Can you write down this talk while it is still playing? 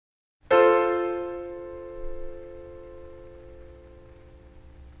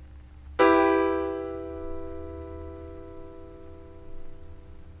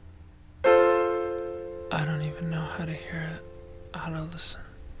even know how to hear it, how to listen.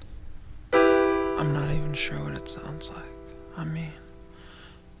 I'm not even sure what it sounds like. I mean,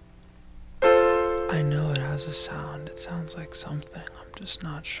 I know it has a sound. It sounds like something. I'm just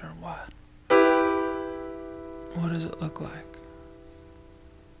not sure what. What does it look like?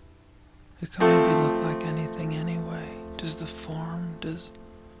 It could maybe look like anything anyway. Does the form, does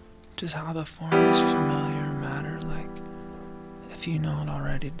how the form is familiar matter? Like, if you know it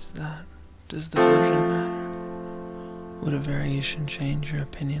already, does the version matter? Would a variation change your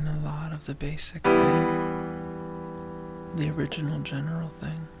opinion a lot of the basic thing? The original general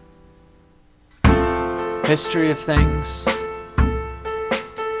thing? History of things.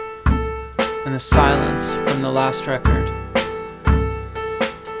 And the silence from the last record.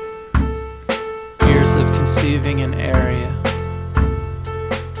 Years of conceiving an area.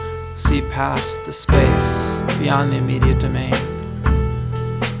 See past the space, beyond the immediate domain.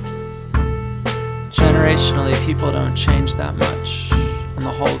 Generationally, people don't change that much, on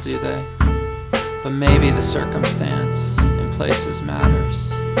the whole, do they? But maybe the circumstance in places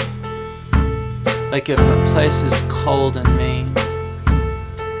matters. Like if a place is cold and mean,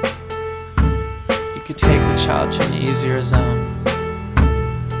 you could take the child to an easier zone.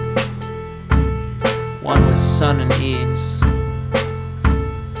 One with sun and ease,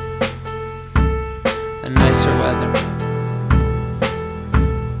 and nicer weather.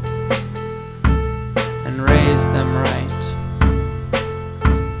 Raise them right,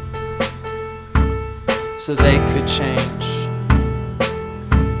 so they could change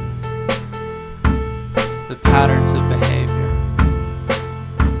the patterns of behavior.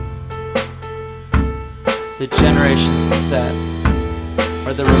 The generations it set,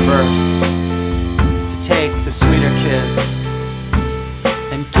 or the reverse, to take the sweeter kids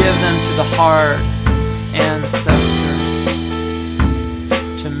and give them to the hard ancestors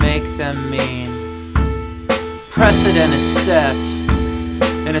to make them mean. Precedent is set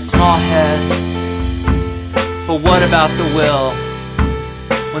in a small head, but what about the will?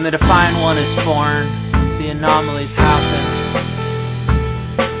 When the defined one is born, the anomalies happen,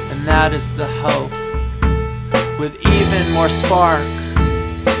 and that is the hope, with even more spark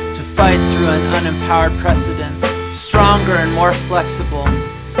to fight through an unempowered precedent, stronger and more flexible,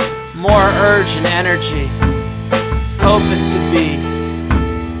 more urge and energy, open to be,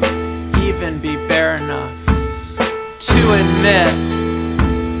 even be bare enough to admit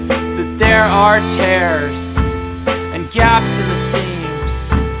that there are tears and gaps in the seams,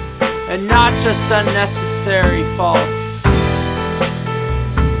 and not just unnecessary faults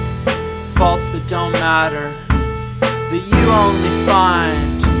that don't matter, that you only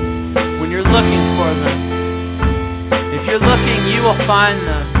find when you're looking for them. If you're looking, you will find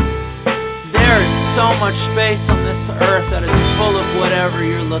them. There is so much space on this earth that is full of whatever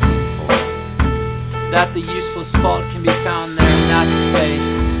you're looking for, that the useless fault can be found there in that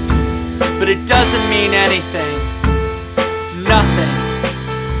space. But it doesn't mean anything. Nothing.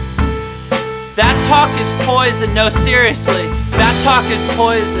 That talk is poison. No, seriously. That talk is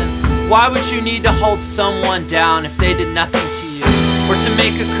poison. Why would you need to hold someone down if they did nothing to you? Or to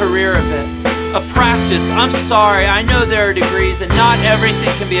make a career of it? A practice. I'm sorry. I know there are degrees and not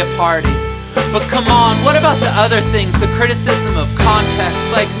everything can be a party. But come on, what about the other things? The criticism of context.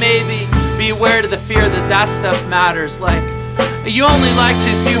 Like maybe be aware to the fear that that stuff matters. Like, you only liked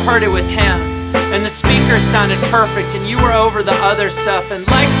because you heard it with him, and the speaker sounded perfect, and you were over the other stuff, and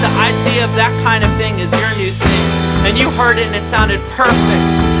like the idea of that kind of thing is your new thing, and you heard it and it sounded perfect,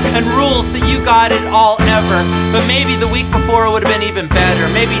 and rules that you got it all ever. But maybe the week before it would have been even better.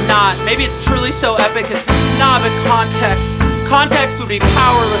 Maybe not. Maybe it's truly so epic as to snob at context. Context would be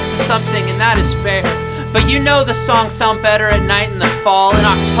powerless to something, and that is fair. But you know the songs sound better at night in the fall. In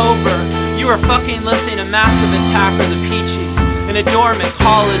October, you were fucking listening to Massive Attack or the Peaches in a dorm at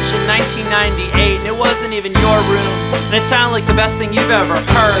college in 1998, and it wasn't even your room, and it sounded like the best thing you've ever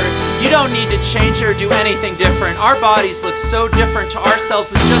heard. You don't need to change or do anything different. Our bodies look so different to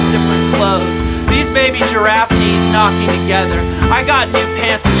ourselves with just different clothes. These baby giraffe knees knocking together. I got new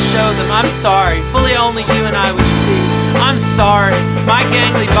pants to show them. I'm sorry, fully only you and I would see. I'm sorry, my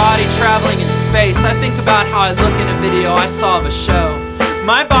gangly body traveling in space. I think about how I look in a video I saw of a show.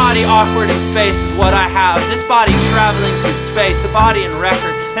 My body awkward in space is what I have. This body traveling through space, a body in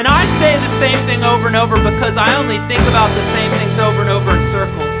record. And I say the same thing over and over because I only think about the same things over and over in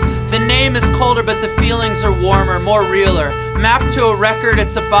circles. The name is colder, but the feelings are warmer, more realer. Mapped to a record,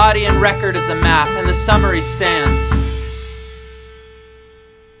 it's a body, and record is a map, and the summary stands.